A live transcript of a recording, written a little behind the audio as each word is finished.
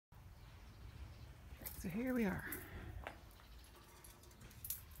So here we are.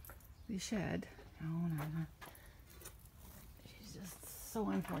 The shed. Oh no, no. She's just so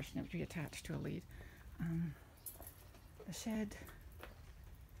unfortunate to be attached to a lead. The shed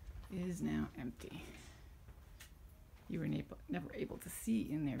is now empty. You were never able to see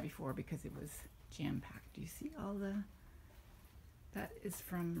in there before because it was jam-packed. Do you see all the... That is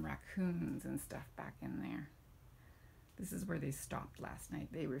from raccoons and stuff back in there. This is where they stopped last night.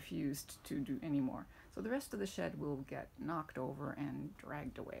 They refused to do any more. So the rest of the shed will get knocked over and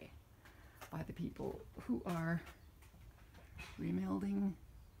dragged away by the people who are rebuilding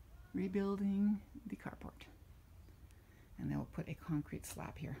the carport. And they'll put a concrete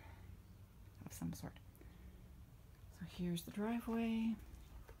slab here of some sort. So here's the driveway.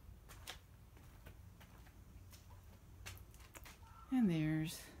 And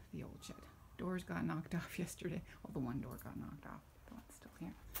there's the old shed. Doors got knocked off yesterday. Well, the one door got knocked off. The one's still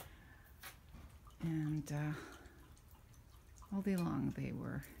here. And all day long they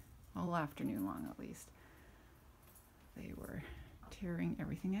were, all afternoon long at least, they were tearing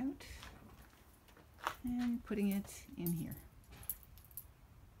everything out and putting it in here.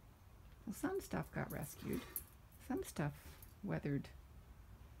 Well, some stuff got rescued. Some stuff weathered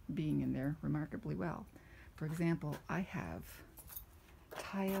being in there remarkably well. For example, I have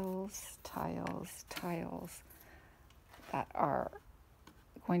tiles that are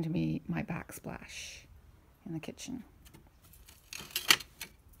going to be my backsplash in the kitchen.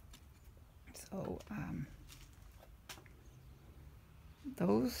 So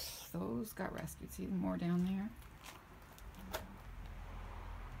those got rescued. See more down there?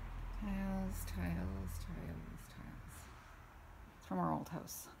 Tiles. It's from our old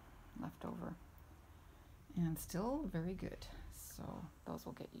house, left over. And still very good. So those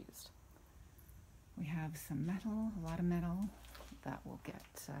will get used. We have some metal, a lot of metal that will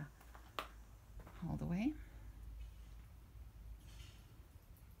get hauled away.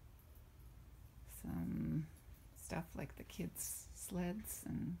 Some stuff like the kids' sleds,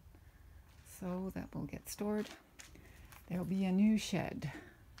 and so that will get stored. There'll be a new shed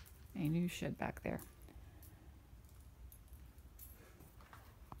back there.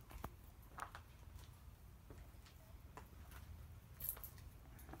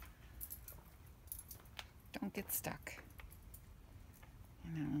 Don't get stuck.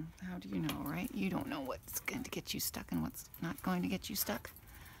 You know, how do you know, right? You don't know what's going to get you stuck and what's not going to get you stuck.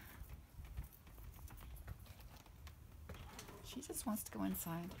 She just wants to go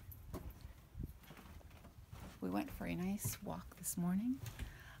inside. We went for a nice walk this morning.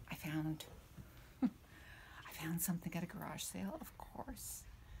 I found something at a garage sale, of course.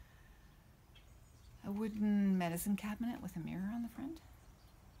 A wooden medicine cabinet with a mirror on the front.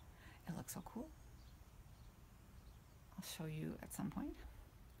 It looks so cool. I'll show you at some point.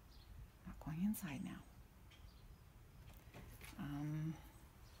 Not going inside now.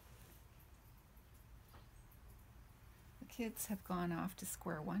 The kids have gone off to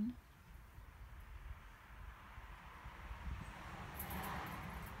square one.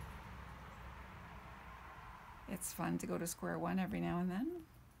 It's fun to go to square one every now and then.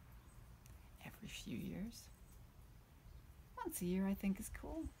 Every few years. Once a year, I think, is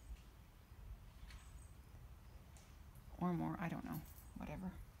cool. Or more, I don't know.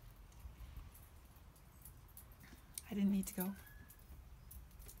 Whatever. I didn't need to go.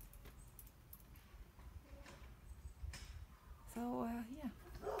 So, yeah.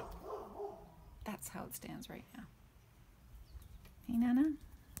 That's how it stands right now. Hey, Nana?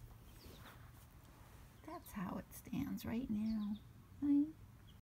 That's how it stands right now. Right?